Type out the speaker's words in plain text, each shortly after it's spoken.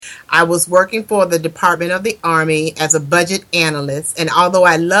I was working for the Department of the Army as a budget analyst, and although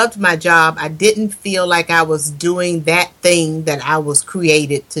I loved my job, I didn't feel like I was doing that thing that I was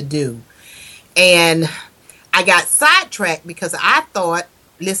created to do. And I got sidetracked because I thought,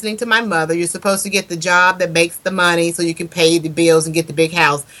 listening to my mother, you're supposed to get the job that makes the money so you can pay the bills and get the big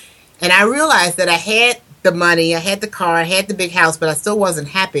house. And I realized that I had the money, I had the car, I had the big house, but I still wasn't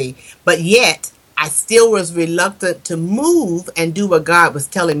happy. But yet, I still was reluctant to move and do what God was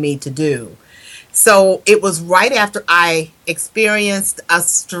telling me to do. So it was right after I experienced a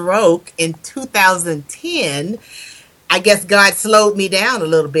stroke in 2010. I guess God slowed me down a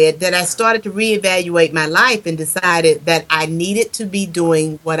little bit, that I started to reevaluate my life and decided that I needed to be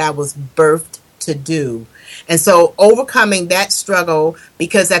doing what I was birthed to do. And so overcoming that struggle,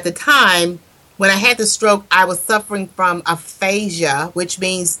 because at the time when I had the stroke, I was suffering from aphasia, which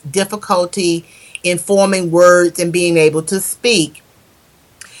means difficulty in forming words and being able to speak.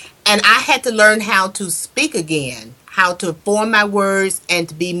 And I had to learn how to speak again, how to form my words and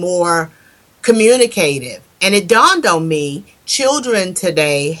to be more communicative. And it dawned on me, children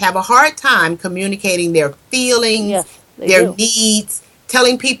today have a hard time communicating their feelings, Yes, they their do. needs,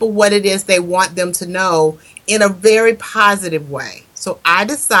 telling people what it is they want them to know in a very positive way. So I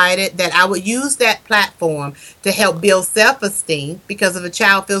decided that I would use that platform to help build self-esteem, because if a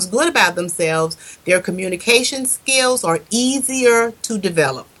child feels good about themselves, their communication skills are easier to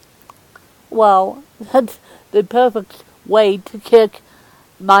develop. Well, that's the perfect way to kick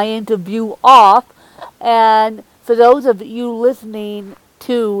my interview off. And for those of you listening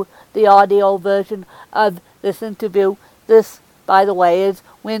to the audio version of this interview, this, by the way, is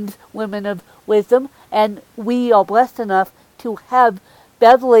Wins Women of Wisdom, and we are blessed enough to have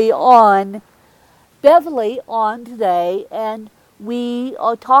Beverly on today, and we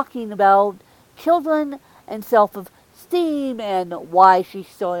are talking about children and self-esteem and why she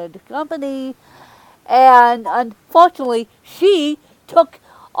started the company. And unfortunately, she took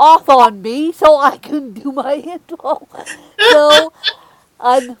off on me so I couldn't do my intro. So,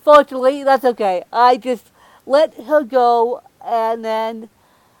 unfortunately, that's okay. I just let her go, and then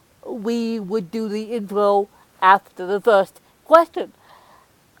we would do the intro after the first question.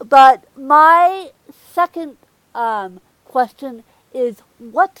 But my second question is,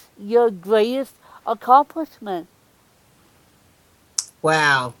 what's your greatest accomplishment?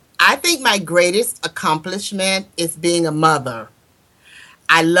 Wow. I think my greatest accomplishment is being a mother.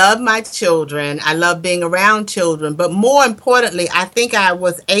 I love my children. I love being around children. But more importantly, I think I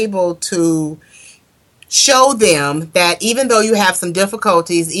was able to show them that even though you have some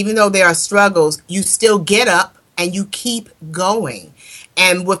difficulties, even though there are struggles, you still get up and you keep going.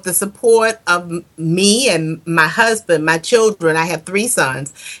 And with the support of me and my husband, my children, I have 3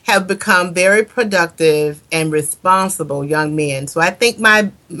 sons, have become very productive and responsible young men. So I think my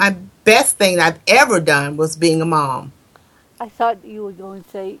best thing I've ever done was being a mom. I thought you were going to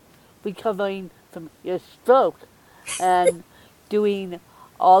say recovering from your stroke and doing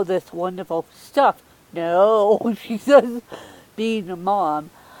all this wonderful stuff. No, she says being a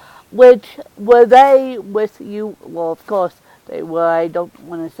mom. Which, were they with you? Well, of course they were. I don't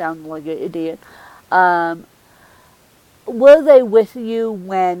want to sound like an idiot. Were they with you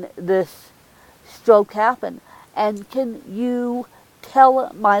when this stroke happened? And can you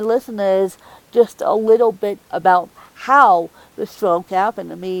tell my listeners just a little bit about how the stroke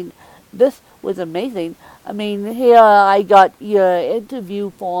happened? I mean, this was amazing. I mean, here I got your interview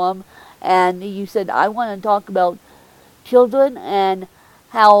form, and you said, I want to talk about children and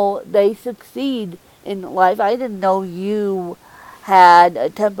how they succeed in life. I didn't know you had a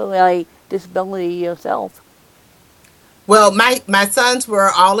temporary disability yourself. Well, my sons were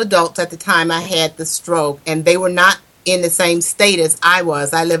all adults at the time I had the stroke, and they were not in the same state as I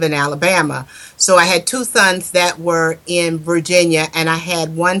was. I live in Alabama. So I had 2 sons that were in Virginia, and I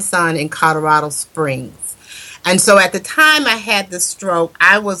had 1 son in Colorado Springs. And so at the time I had the stroke,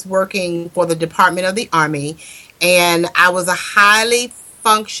 I was working for the Department of the Army, and I was a highly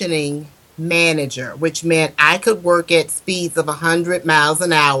functioning manager, which meant I could work at speeds of 100 miles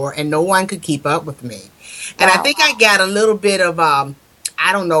an hour and no one could keep up with me. And I Wow. think I got a little bit of, I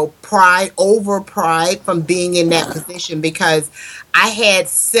don't know, over pride from being in that position, because I had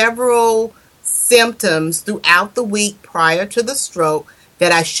several symptoms throughout the week prior to the stroke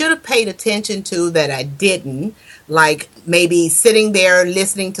that I should have paid attention to that I didn't, like maybe sitting there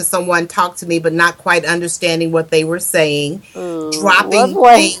listening to someone talk to me but not quite understanding what they were saying, dropping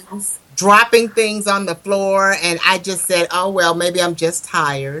Lovely. things on the floor, and I just said, oh, well, maybe I'm just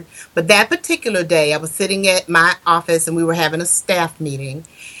tired. But that particular day, I was sitting at my office and we were having a staff meeting,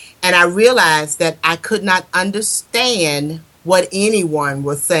 and I realized that I could not understand what anyone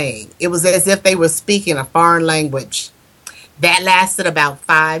was saying. It was as if they were speaking a foreign language. That lasted about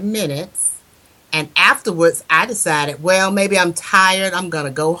 5 minutes. And afterwards, I decided, well, maybe I'm tired. I'm going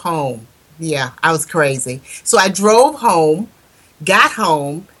to go home. Yeah, I was crazy. So I drove home, got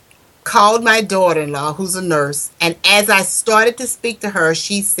home, called my daughter in law, who's a nurse. And as I started to speak to her,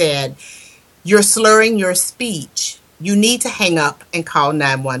 she said, "You're slurring your speech. You need to hang up and call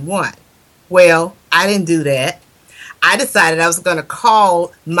 911." Well, I didn't do that. I decided I was going to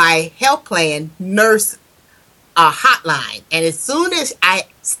call my health plan nurse hotline. And as soon as I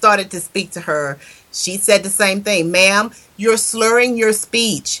started to speak to her, she said the same thing. "Ma'am, you're slurring your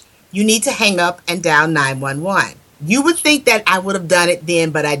speech. You need to hang up and dial 911." You would think that I would have done it then,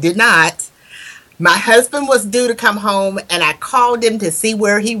 but I did not. My husband was due to come home, and I called him to see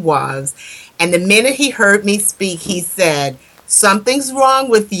where he was. And the minute he heard me speak, he said, "Something's wrong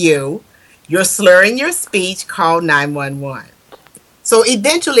with you. You're slurring your speech. Call 911." So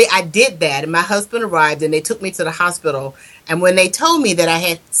eventually I did that, and my husband arrived, and they took me to the hospital. And when they told me that I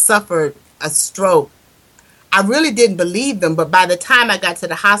had suffered a stroke, I really didn't believe them. But by the time I got to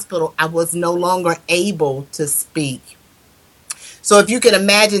the hospital, I was no longer able to speak. So if you can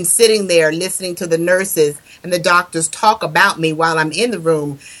imagine sitting there listening to the nurses and the doctors talk about me while I'm in the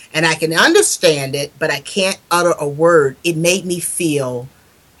room, and I can understand it, but I can't utter a word, it made me feel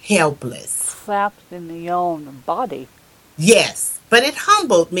helpless. Trapped in your own body. Yes, but it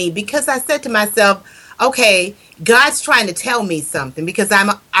humbled me because I said to myself, okay, God's trying to tell me something, because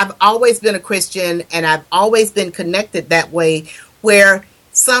I've always been a Christian, and I've always been connected that way, where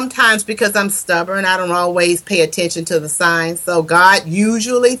sometimes because I'm stubborn, I don't always pay attention to the signs. So God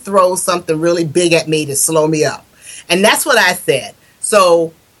usually throws something really big at me to slow me up. And that's what I said.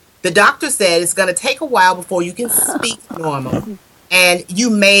 So the doctor said it's going to take a while before you can speak normal. And you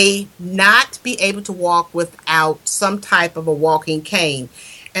may not be able to walk without some type of a walking cane.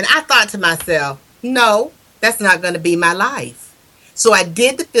 And I thought to myself, no, that's not going to be my life. So I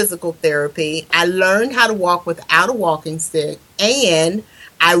did the physical therapy. I learned how to walk without a walking stick. And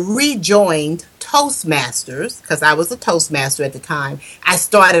I rejoined Toastmasters, because I was a Toastmaster at the time. I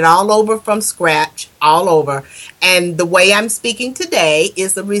started all over from scratch, all over. And the way I'm speaking today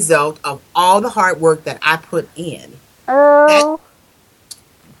is the result of all the hard work that I put in. That, Oh,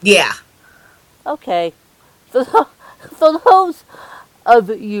 yeah. okay. So, for those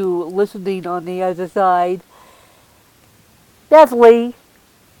of you listening on the other side, Beverly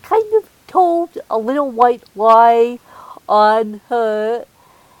kind of told a little white lie on her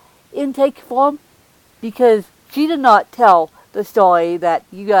intake form, because she did not tell the story that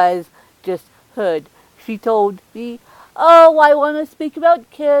you guys just heard. She told me, "Oh, I want to speak about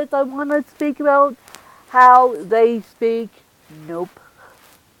kids. I want to speak about how they speak." Nope.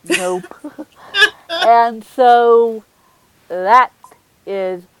 Nope. And so that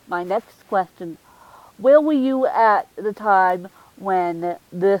is my next question. Where were you at the time when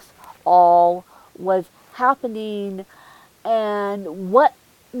this all was happening, and what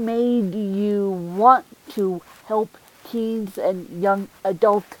made you want to help teens and young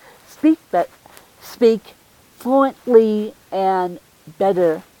adults speak fluently and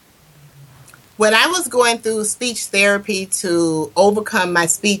better? When I was going through speech therapy to overcome my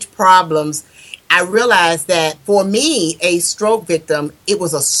speech problems, I realized that for me, a stroke victim, it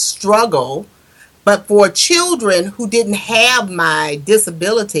was a struggle. But for children who didn't have my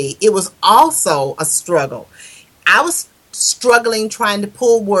disability, it was also a struggle. I was struggling trying to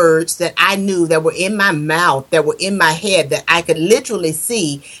pull words that I knew that were in my mouth, that were in my head, that I could literally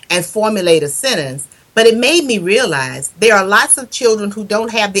see and formulate a sentence. But it made me realize there are lots of children who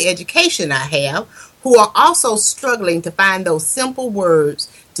don't have the education I have, who are also struggling to find those simple words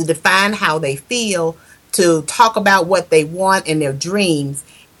to define how they feel, to talk about what they want and their dreams.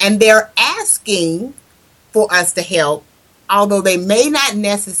 And they're asking for us to help, although they may not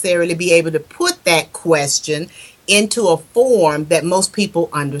necessarily be able to put that question into a form that most people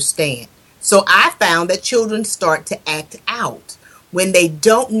understand. So I found that children start to act out. When they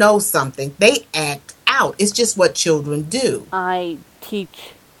don't know something, they act out. It's just what children do. I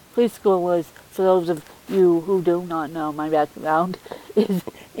teach preschoolers. For those of you who do not know, my background is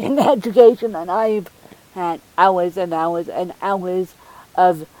in education, and I've had hours and hours and hours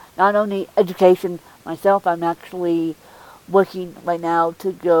of not only education myself. I'm actually working right now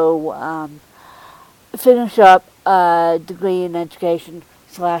to go finish up a degree in education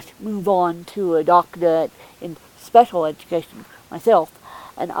 / move on to a doctorate in special education myself.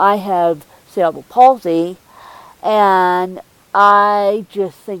 And I have cerebral palsy, and I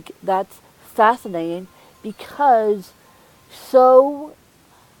just think that's fascinating, because so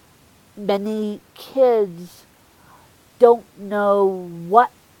many kids don't know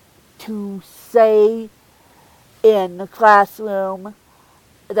what to say in the classroom.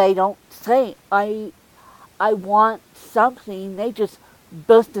 They don't say, I want something. They just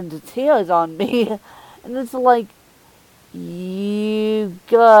burst into tears on me. And it's like, you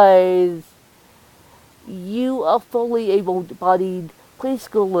guys, you are fully able-bodied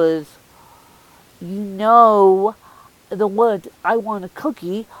preschoolers. You know the words, I want a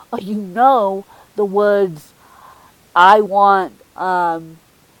cookie, or you know the words, I want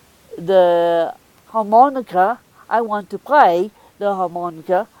the harmonica, I want to play the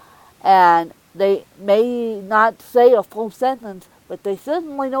harmonica, and they may not say a full sentence, but they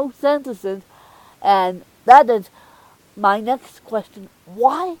certainly know sentences, and that is my next question.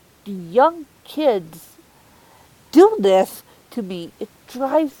 Why do young kids do this to me? It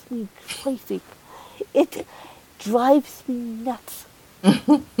drives me crazy. It drives me nuts.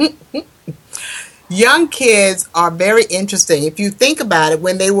 Young kids are very interesting. If you think about it,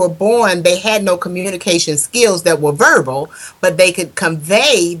 when they were born, they had no communication skills that were verbal, but they could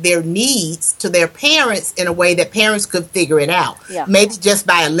convey their needs to their parents in a way that parents could figure it out, Yeah. maybe just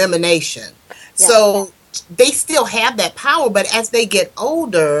by elimination. Yeah. So they still have that power, but as they get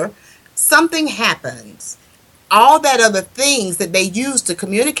older, something happens. All that other things that they used to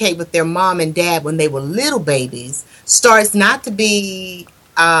communicate with their mom and dad when they were little babies starts not to be,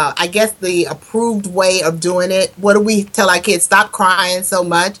 I guess, the approved way of doing it. What do we tell our kids? Stop crying so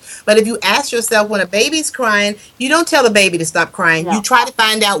much. But if you ask yourself, when a baby's crying, you don't tell the baby to stop crying. No. You try to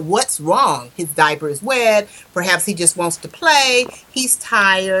find out what's wrong. His diaper is wet. Perhaps he just wants to play. He's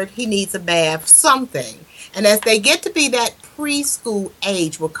tired. He needs a bath, something. And as they get to be that preschool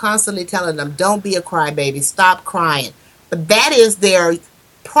age, we're constantly telling them, don't be a crybaby, stop crying. But that is their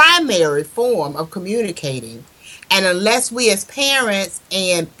primary form of communicating. And unless we as parents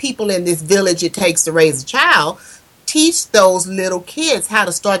and people in this village it takes to raise a child, teach those little kids how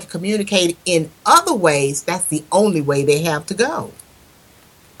to start to communicate in other ways, that's the only way they have to go.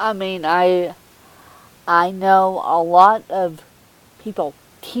 I mean, I know a lot of people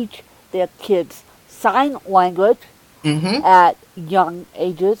teach their kids sign language Mm-hmm. at young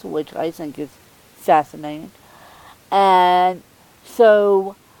ages, which I think is fascinating. And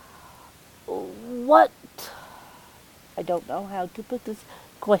so, what, I don't know how to put this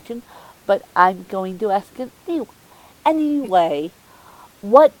question, but I'm going to ask it anyway.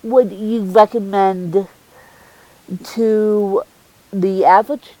 What would you recommend to the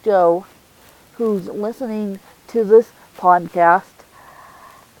average Joe who's listening to this podcast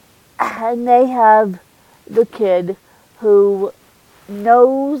and they have the kid who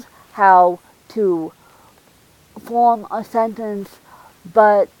knows how to form a sentence,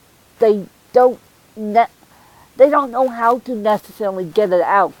 but they don't they don't know how to necessarily get it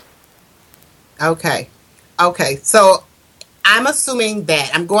out? Okay. Okay. So I'm assuming that,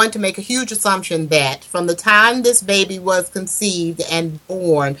 I'm going to make a huge assumption that from the time this baby was conceived and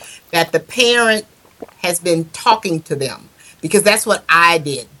born, that the parent has been talking to them. Because that's what I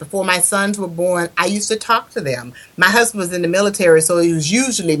did. Before my sons were born, I used to talk to them. My husband was in the military, so it was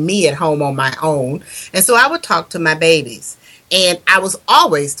usually me at home on my own. And so I would talk to my babies. And I was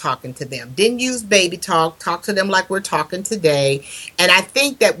always talking to them. Didn't use baby talk to them like we're talking today. And I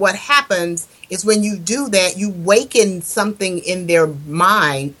think that what happens is when you do that, you waken something in their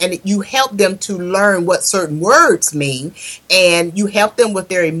mind and you help them to learn what certain words mean. And you help them with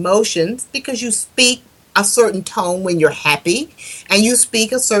their emotions because you speak a certain tone when you're happy and you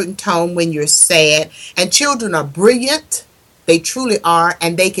speak a certain tone when you're sad. And children are brilliant. They truly are.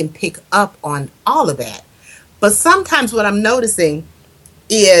 And they can pick up on all of that. But sometimes what I'm noticing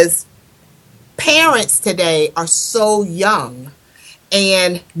is parents today are so young,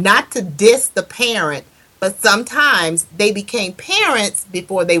 and not to diss the parent, but sometimes they became parents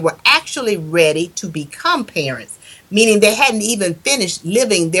before they were actually ready to become parents, meaning they hadn't even finished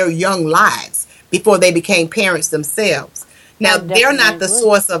living their young lives before they became parents themselves. Now, they're not the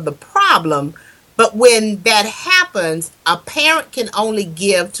source of the problem, but when that happens, a parent can only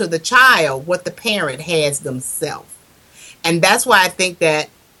give to the child what the parent has themselves. And that's why I think that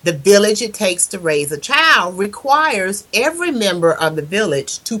the village it takes to raise a child requires every member of the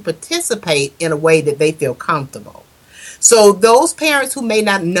village to participate in a way that they feel comfortable. So those parents who may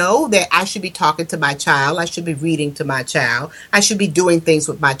not know that I should be talking to my child, I should be reading to my child, I should be doing things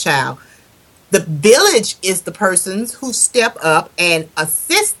with my child, the village is the persons who step up and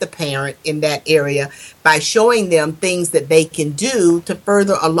assist the parent in that area by showing them things that they can do to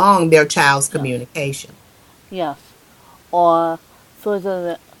further along their child's communication. Yes. Or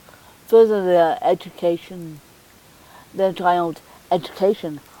further the education, the child's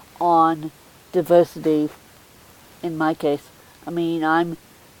education on diversity in my case. I mean, I'm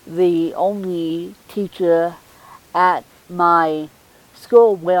the only teacher at my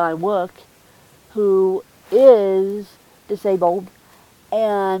school where I work who is disabled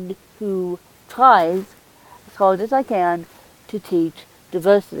and who tries as hard as I can to teach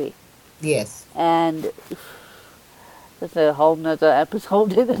diversity. Yes. And that's a whole nother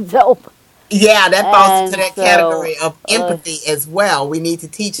episode in itself. Yeah, that falls into And that so, category of empathy as well. We need to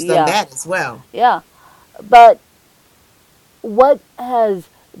teach them yeah, that as well. yeah. But what has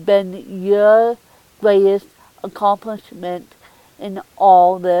been your greatest accomplishment in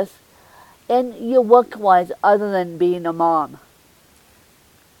all this, and your work-wise, other than being a mom?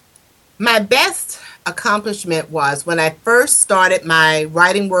 My best accomplishment was when I first started my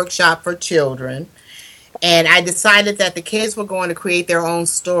writing workshop for children, and I decided that the kids were going to create their own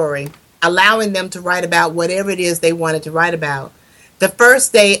story, allowing them to write about whatever it is they wanted to write about. The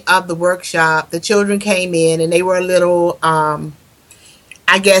first day of the workshop, the children came in and they were a little,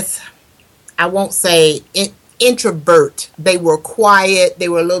 I guess, I won't say introvert. They were quiet. They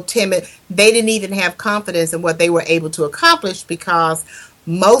were a little timid. They didn't even have confidence in what they were able to accomplish because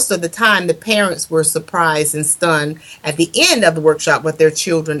most of the time the parents were surprised and stunned at the end of the workshop what their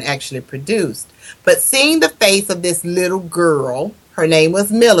children actually produced. But seeing the face of this little girl, her name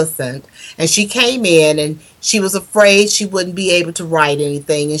was Millicent, and she came in and she was afraid she wouldn't be able to write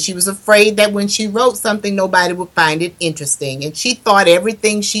anything, and she was afraid that when she wrote something nobody would find it interesting, and she thought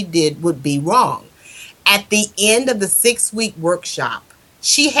everything she did would be wrong. At the end of the 6-week workshop,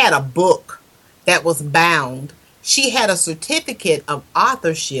 she had a book that was bound. She had a certificate of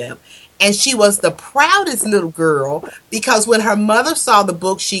authorship, and she was the proudest little girl because when her mother saw the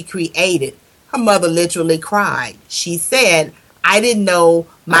book she created, her mother literally cried. She said, I didn't know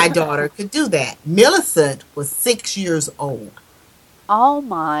my daughter could do that. Millicent was 6 years old. Oh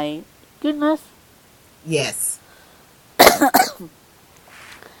my goodness. Yes.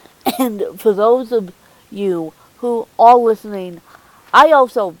 And for those of you who are listening, I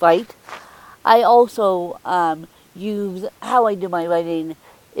also write. I also use, how I do my writing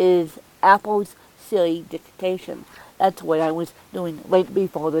is Apple's Siri dictation. That's what I was doing right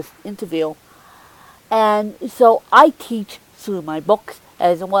before this interview. And so I teach through my books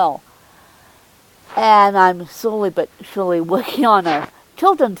as well. And I'm slowly but surely working on a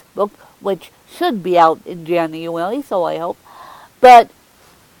children's book, which should be out in January, so I hope. But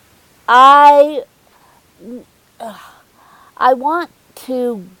I I want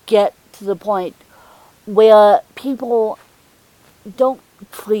to get to the point where people don't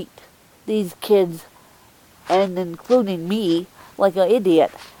treat these kids, and including me, like an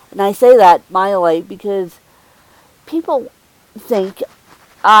idiot. And I say that mildly because people think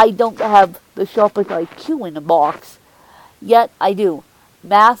I don't have the sharpest IQ in a box, yet I do.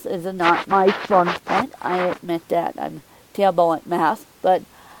 Math is not my strong point. I admit that. I'm terrible at math, but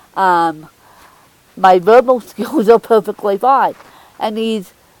my verbal skills are perfectly fine. And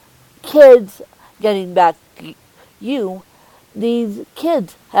these kids, getting back to you, these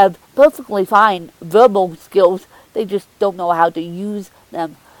kids have perfectly fine verbal skills. They just don't know how to use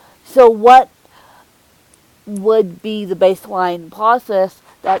them. So what would be the baseline process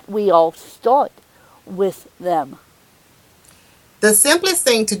that we all start with them? The simplest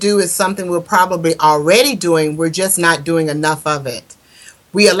thing to do is something we're probably already doing. We're just not doing enough of it.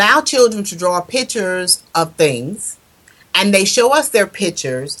 We allow children to draw pictures of things, and they show us their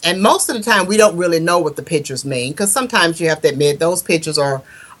pictures, and most of the time we don't really know what the pictures mean, because sometimes you have to admit those pictures are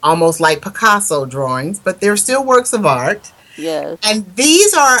almost like Picasso drawings, but they're still works of art. Yes. And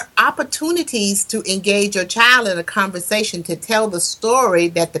these are opportunities to engage your child in a conversation to tell the story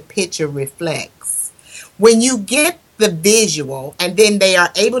that the picture reflects. When you get the visual and then they are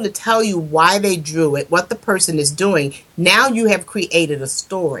able to tell you why they drew it, what the person is doing, now you have created a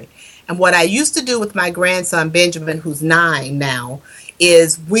story. And what I used to do with my grandson Benjamin, who's 9 now,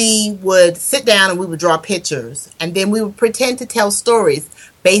 is we would sit down and we would draw pictures, and then we would pretend to tell stories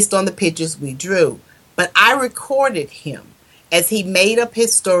based on the pictures we drew. But I recorded him as he made up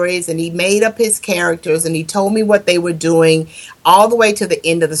his stories and he made up his characters and he told me what they were doing all the way to the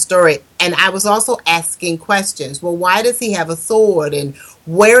end of the story. And I was also asking questions. Well, why does he have a sword? And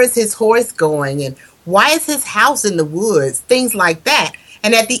where is his horse going? And why is his house in the woods? Things like that.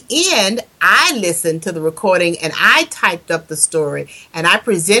 And at the end, I listened to the recording and I typed up the story and I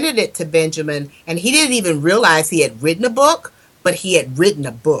presented it to Benjamin, and he didn't even realize he had written a book, but he had written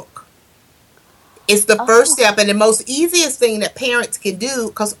a book. It's the first step and the most easiest thing that parents can do,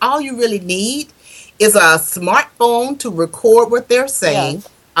 because all you really need is a smartphone to record what they're saying, Yes.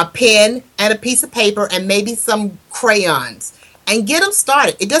 a pen and a piece of paper, and maybe some crayons. and get them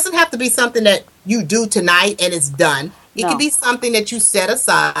started. It doesn't have to be something that you do tonight and it's done. It can No, be something that you set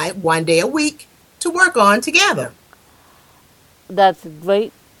aside one day a week to work on together. that's a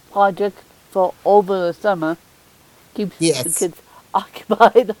great project for over the summer. Keeps the Yes, kids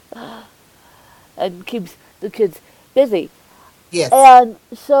occupied and keeps the kids busy. yes. And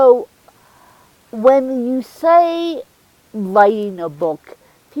so when you say writing a book,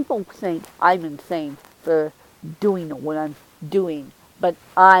 people think I'm insane for doing what I'm doing, but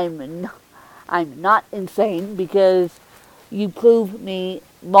I'm not insane because you prove me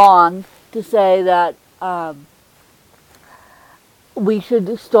wrong to say that we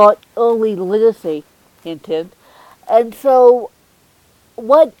should start early literacy, hint, hint. And so,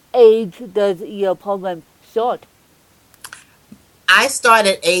 what age does your program start? I start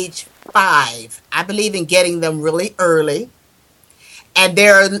at age 5. I believe in getting them really early, and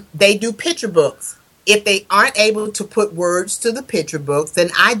they do picture books. If they aren't able to put words to the picture books, then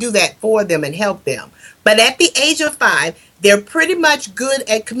I do that for them and help them. But at the age of 5, they're pretty much good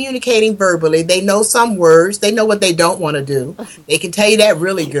at communicating verbally. They know some words. They know what they don't want to do. They can tell you that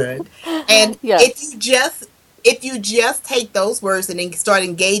really good. And Yes. if you just take those words and then start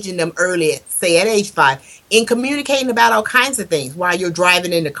engaging them early, say at age 5, in communicating about all kinds of things while you're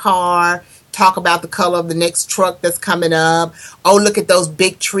driving in the car, talk about the color of the next truck that's coming up. Oh, look at those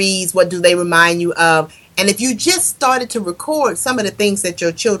big trees. What do they remind you of? And if you just started to record some of the things that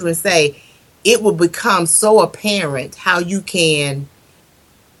your children say, it will become so apparent how you can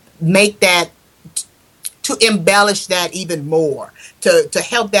make that, to embellish that even more, to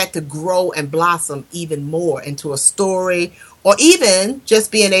help that to grow and blossom even more into a story, or even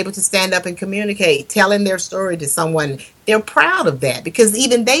just being able to stand up and communicate, telling their story to someone. They're proud of that because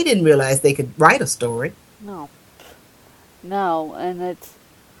even they didn't realize they could write a story. No. No.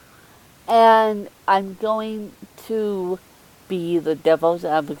 And I'm going to be the devil's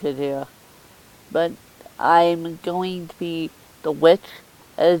advocate here, but I'm going to be the witch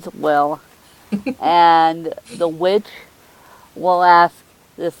as well. And the witch will ask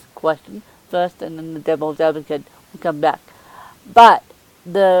this question first, and then the devil's advocate will come back. But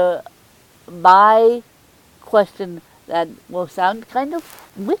the my question that will sound kind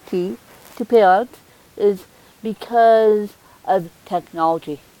of witty to parents is because of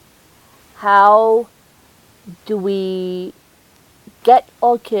technology. How do we get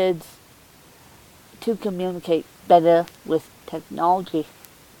our kids to communicate better with technology?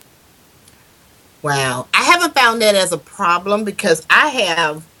 Wow. I haven't found that as a problem because I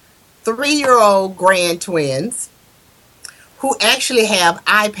have 3-year-old grand twins who actually have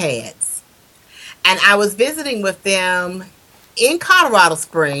iPads. And I was visiting with them in Colorado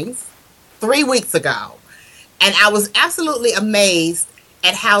Springs 3 weeks ago. And I was absolutely amazed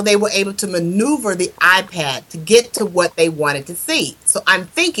at how they were able to maneuver the iPad to get to what they wanted to see. So I'm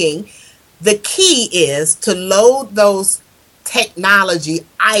thinking the key is to load those technology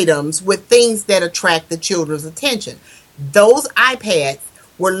items with things that attract the children's attention. Those iPads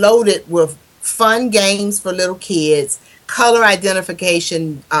were loaded with fun games for little kids, color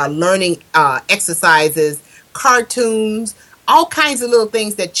identification, learning exercises, cartoons, all kinds of little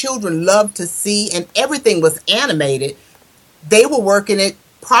things that children love to see, and everything was animated. They were working it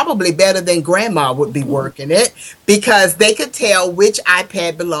probably better than grandma would be working it because they could tell which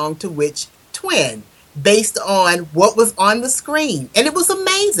iPad belonged to which twin based on what was on the screen. And it was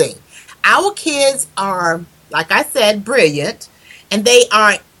amazing. Our kids are, like I said, brilliant, and they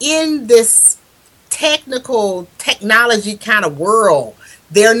are in this technology kind of world.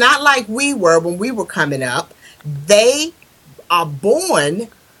 They're not like we were when we were coming up. They are born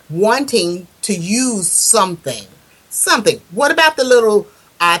wanting to use something. Something. What about the little,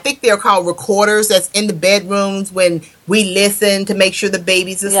 I think they're called recorders that's in the bedrooms when we listen to make sure the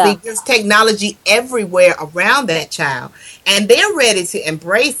baby's Yeah. asleep? There's technology everywhere around that child. And they're ready to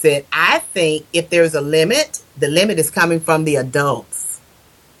embrace it. I think if there's a limit, the limit is coming from the adults.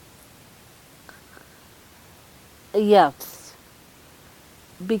 Yes.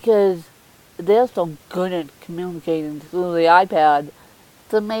 Because they're so good at communicating through the iPad.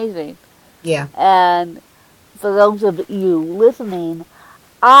 It's amazing. Yeah. And for those of you listening,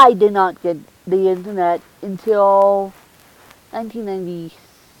 I did not get the internet until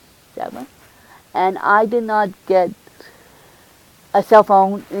 1997, and I did not get a cell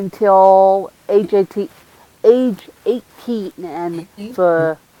phone until age 18, and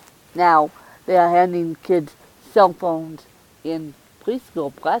for now, they are handing kids cell phones in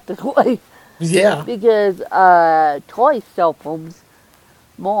preschool practically Yeah. because toy cell phones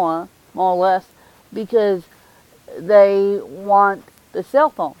more or less, because they want the cell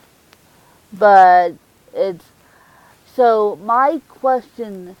phone. But it's So my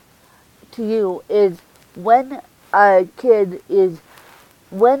question to you is, when a kid is,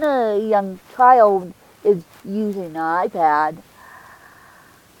 when a young child is using an iPad,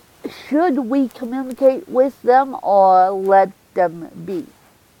 should we communicate with them or let them be?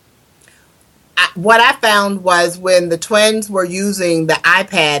 What I found was when the twins were using the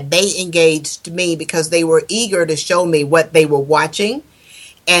iPad, they engaged me because they were eager to show me what they were watching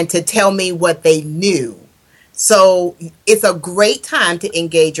and to tell me what they knew. So it's a great time to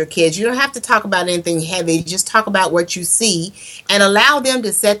engage your kids. You don't have to talk about anything heavy. Just talk about what you see and allow them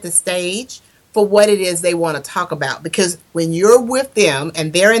to set the stage for what it is they want to talk about. Because when you're with them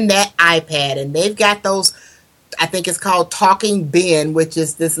and they're in that iPad and they've got those, I think it's called Talking Ben, which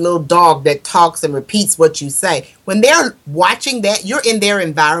is this little dog that talks and repeats what you say. When they're watching that, you're in their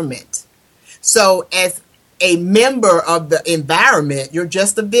environment. So as a member of the environment, you're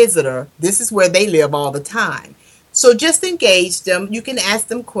just a visitor. This is where they live all the time. So just engage them. You can ask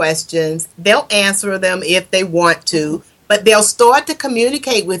them questions. They'll answer them if they want to, but they'll start to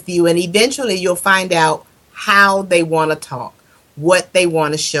communicate with you, and eventually you'll find out how they want to talk, what they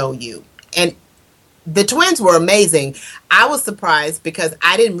want to show you. And the twins were amazing. I was surprised because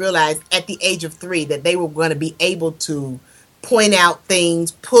I didn't realize at the age of 3 that they were going to be able to point out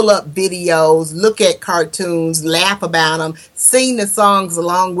things, pull up videos, look at cartoons, laugh about them, sing the songs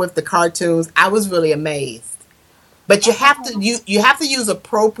along with the cartoons. I was really amazed. But you have to use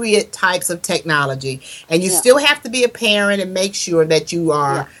appropriate types of technology, and you Yeah. still have to be a parent and make sure that you Yeah.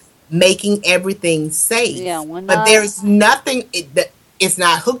 are making everything Yeah. safe. We're But not. there's nothing it's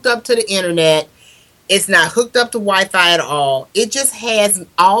not hooked up to the internet. It's not hooked up to Wi-Fi at all. It just has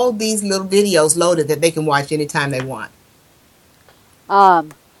all these little videos loaded that they can watch anytime they want.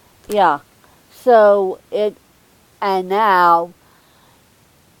 Um. Yeah. So it, and now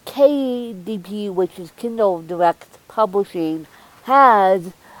KDP, which is Kindle Direct Publishing,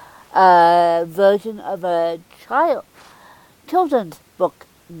 has a version of a children's book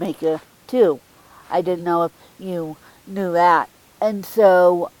maker too. I didn't know if you knew that. And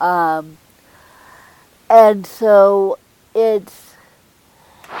so, it's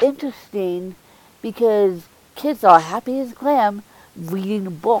interesting because kids are happy as clam reading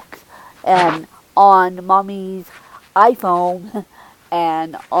books and on mommy's iPhone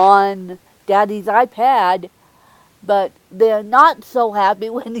and on daddy's iPad, but they're not so happy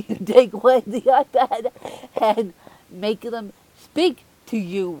when you take away the iPad and make them speak to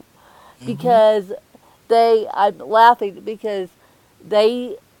you, Hmm. because I'm laughing because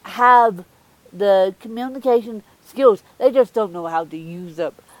they have the communication skills. They just don't know how to use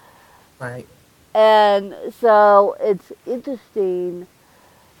them. Right. And so it's interesting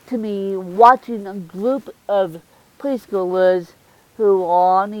to me watching a group of preschoolers who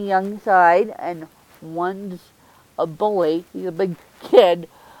are on the young side, and one's a bully. He's a big kid,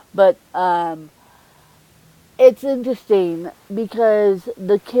 but it's interesting because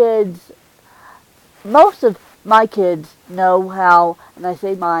the kids, most of my kids know how, and I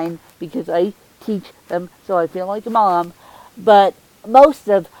say mine because I teach them, so I feel like a mom, but most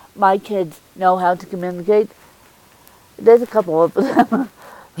of my kids know how to communicate. There's a couple of them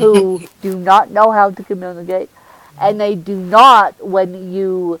who do not know how to communicate, and they do not, when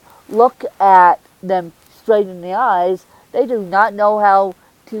you look at them straight in the eyes, they do not know how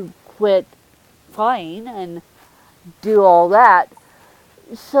to quit crying and do all that.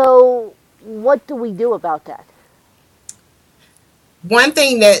 So, what do we do about that? One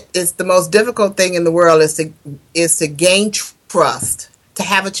thing that is the most difficult thing in the world is to gain trust. To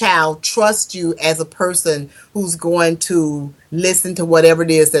have a child trust you as a person who's going to listen to whatever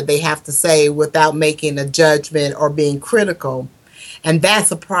it is that they have to say without making a judgment or being critical. And that's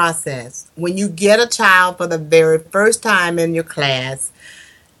a process. When you get a child for the very first time in your class,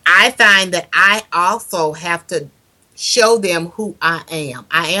 I find that I also have to show them who I am.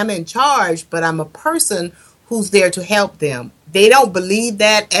 I am in charge, but I'm a person who's there to help them. They don't believe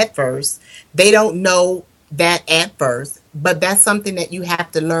that at first. They don't know that at first, but that's something that you have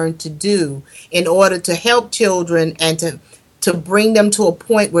to learn to do in order to help children and to bring them to a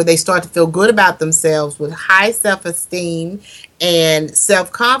point where they start to feel good about themselves with high self-esteem and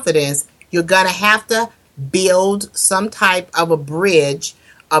self-confidence. You're going to have to build some type of a bridge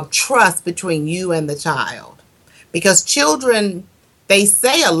of trust between you and the child. Because children, they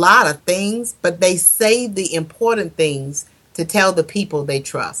say a lot of things, but they say the important things to tell the people they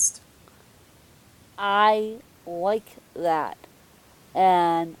trust. I like that.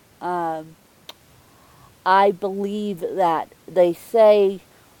 And I believe that they say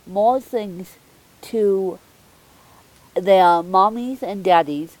more things to their mommies and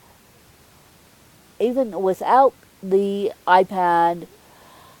daddies, even without the iPad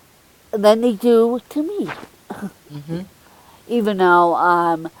than they do to me. Hmm. Even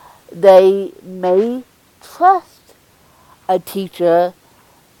though they may trust a teacher,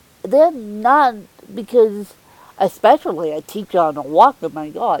 they're not, because especially a teacher on a walker, my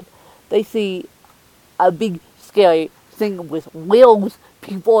God, they see a big scary thing with wheels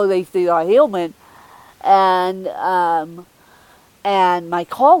before they see a helmet. And and my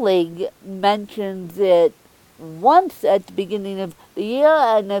colleague mentions it once at the beginning of the year,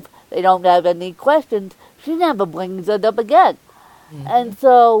 and if they don't have any questions, she never brings it up again. Hmm. And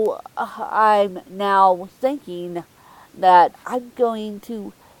so I'm now thinking that I'm going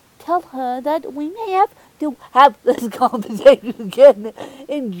to tell her that we may have to have this conversation again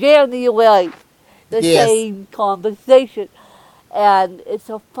in January. The Yes. same conversation. And it's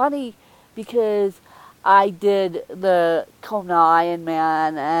so funny because I did the Kona Iron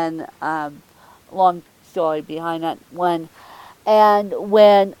Man, and long story behind that one. And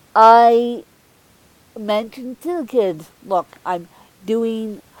when I mentioned to the kids, look, I'm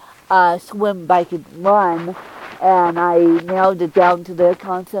doing swim, bike, and run, and I nailed it down to their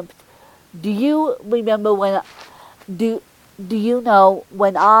concepts. Do you remember when, do, do you know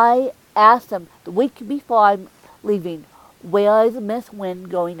when I asked them the week before I'm leaving, where is Miss Wynn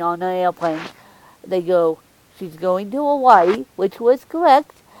going on an airplane? They go, she's going to Hawaii, which was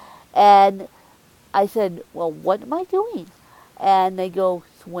correct. And I said, well, what am I doing? And they go,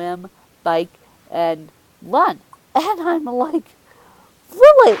 swim, bike, and run. And I'm like,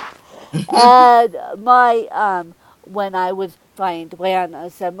 really? And when I was trying to plan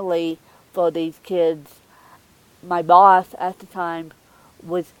assembly for these kids, my boss at the time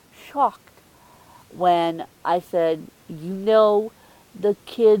was shocked when I said, you know, the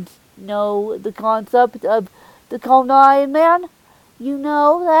kids know the concept of the Kona Iron Man? You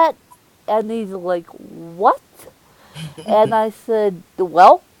know that? And he's like, what? And I said,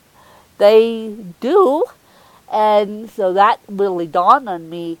 well, they do. And so that really dawned on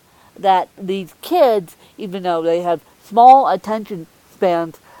me that these kids, even though they have small attention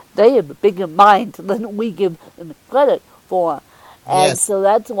spans, they have bigger minds than we give them credit for. And Yes. so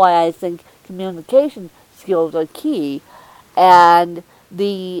that's why I think communication skills are key. And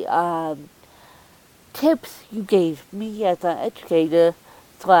the tips you gave me as an educator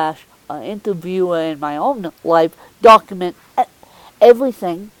slash interviewer in my own life, document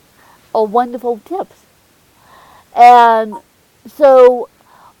everything, are wonderful tips. And so,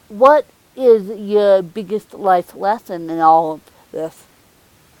 what is your biggest life lesson in all of this?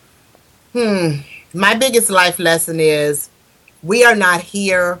 Hmm. My biggest life lesson is we are not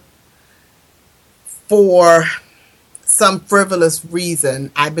here for some frivolous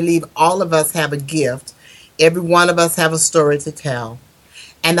reason. I believe all of us have a gift. Every one of us have a story to tell.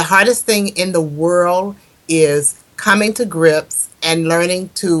 And the hardest thing in the world is coming to grips and learning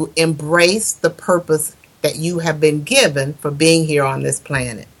to embrace the purpose that you have been given for being here on this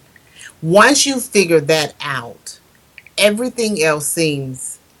planet. Once you figure that out, everything else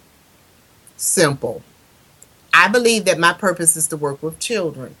seems simple. I believe that my purpose is to work with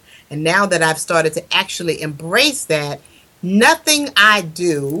children. And now that I've started to actually embrace that, nothing I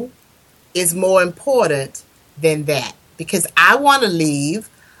do is more important than that, because I want to leave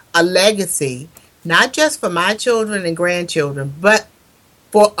a legacy, not just for my children and grandchildren, but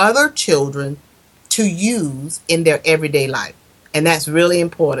for other children to use in their everyday life. And that's really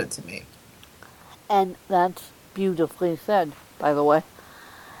important to me. And that's beautifully said, by the way.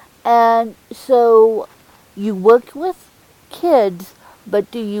 And so, you work with kids, but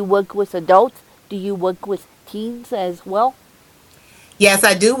do you work with adults? Do you work with teens as well? Yes,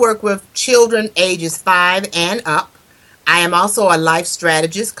 I do work with children ages 5 and up. I am also a life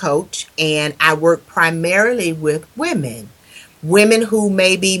strategist coach, and I work primarily with women. Women who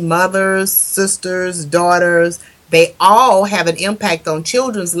may be mothers, sisters, daughters. They all have an impact on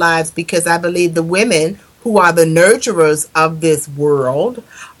children's lives because I believe the women who are the nurturers of this world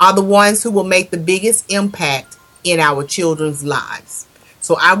are the ones who will make the biggest impact in our children's lives.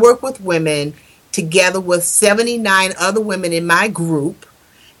 So I work with women together with 79 other women in my group,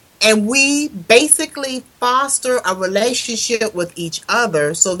 and we basically foster a relationship with each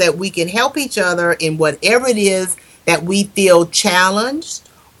other so that we can help each other in whatever it is that we feel challenged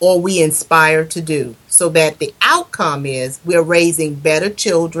or we inspire to do, so that the outcome is we're raising better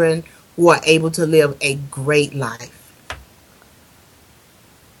children who are able to live a great life.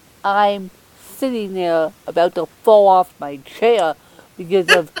 I'm sitting there about to fall off my chair because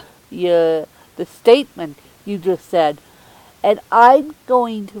of your, the statement you just said. And I'm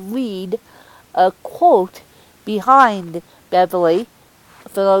going to read a quote behind Beverly.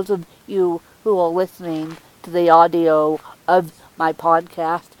 For those of you who are listening, to the audio of my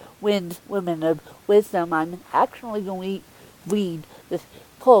podcast, Women of Wisdom, I'm actually going to read this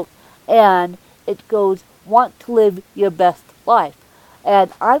quote, and it goes, "Want to live your best life."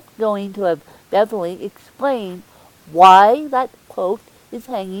 And I'm going to have Beverly explain why that quote is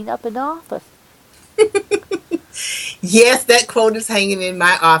hanging up in the office. Yes, that quote is hanging in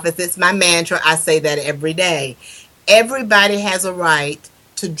my office. It's my mantra. I say that every day. Everybody has a right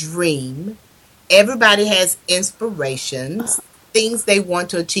to dream. Everybody has inspirations, things they want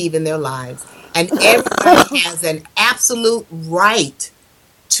to achieve in their lives. And everybody has an absolute right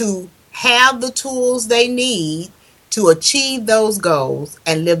to have the tools they need to achieve those goals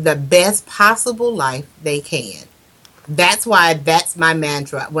and live the best possible life they can. That's why that's my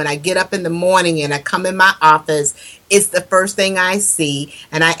mantra. When I get up in the morning and I come in my office, it's the first thing I see.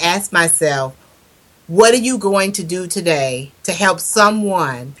 And I ask myself, what are you going to do today to help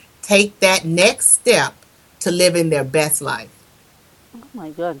someone take that next step to living their best life? Oh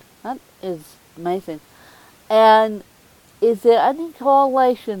my god, that is amazing. And is there any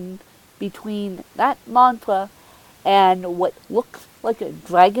correlation between that mantra and what looks like a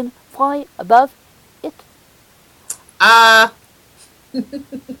dragonfly above it? Uh,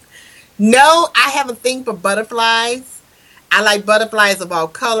 no, I have a thing for butterflies. I like butterflies of all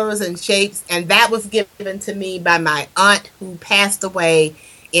colors and shapes, and that was given to me by my aunt who passed away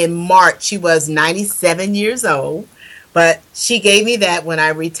in March. She was 97 years old, but she gave me that when I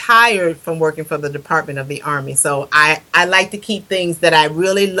retired from working for the Department of the Army. So I like to keep things that I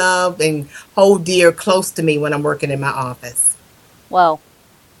really love and hold dear close to me when I'm working in my office. Well,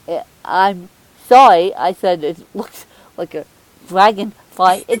 I'm sorry I said it looks like a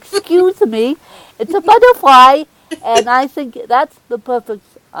dragonfly. Excuse me, it's a butterfly, and I think that's the perfect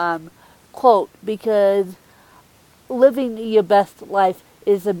quote, because living your best life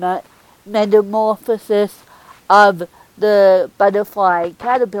is a metamorphosis of the butterfly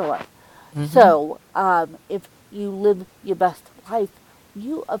caterpillar. Mm-hmm. So, if you live your best life,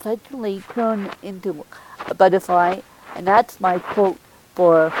 you eventually turn into a butterfly, and that's my quote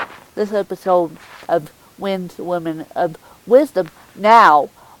for this episode of Women of Wisdom. Now,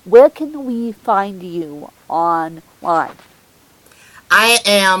 where can we find you online? I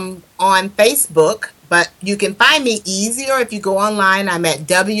am on Facebook, but you can find me easier if you go online. I'm at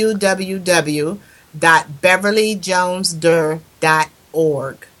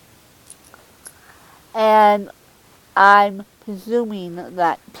www.beverlyjonesdurr.org. And I'm presuming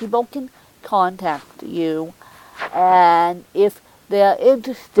that people can contact you, and if they're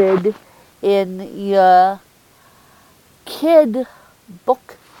interested in your kid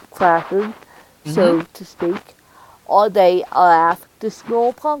book classes, Mm-hmm. so to speak, or they are after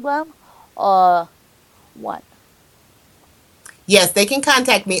school program, or what? Yes, they can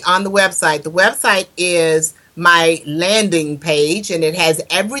contact me on the website. The website is my landing page and it has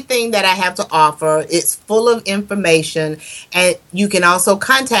everything that I have to offer. It's full of information, and you can also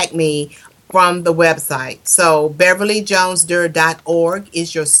contact me from the website. So beverlyjonesdurr.org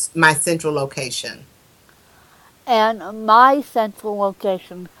is my central location. And my central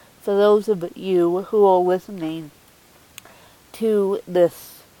location, for those of you who are listening to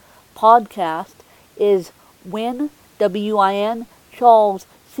this podcast, is Win, W-I-N, Charles,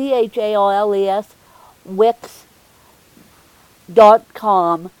 C-H-A-R-L-E-S,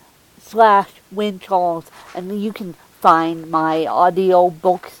 wix.com/wincharles. And you can find my audio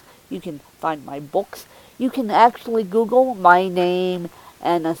books. You can find my books. You can actually Google my name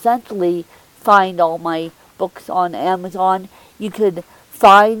and essentially find all my books on Amazon. You could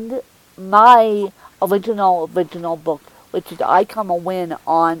find my original book, which is I Come a Win,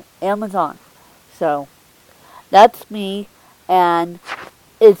 on Amazon. So that's me, and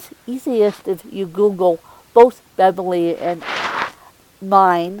it's easiest if you Google both Beverly and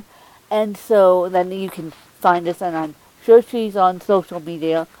mine, and so then you can find us, and I'm sure she's on social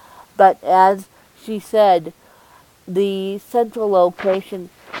media, but as she said, the central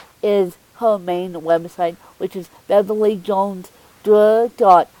location is her main website, which is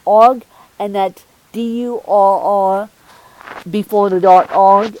beverlyjonesdurr.org, and that's DURR before the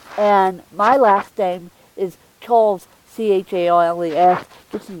 .org, and my last name is Charles, CHARLES,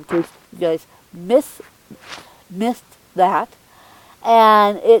 just in case you guys missed that.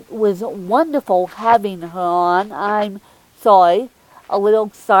 And it was wonderful having her on. I'm sorry, a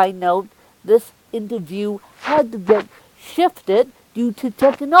little side note, this interview had to get shifted due to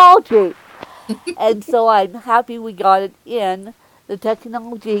technology. And so I'm happy we got it in. The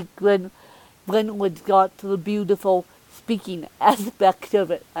technology, Glenwood got to the beautiful speaking aspect of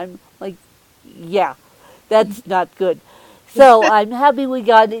it. I'm like, yeah, that's not good. So I'm happy we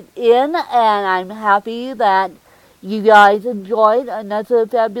got it in, and I'm happy that you guys enjoyed another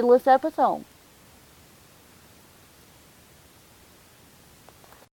fabulous episode.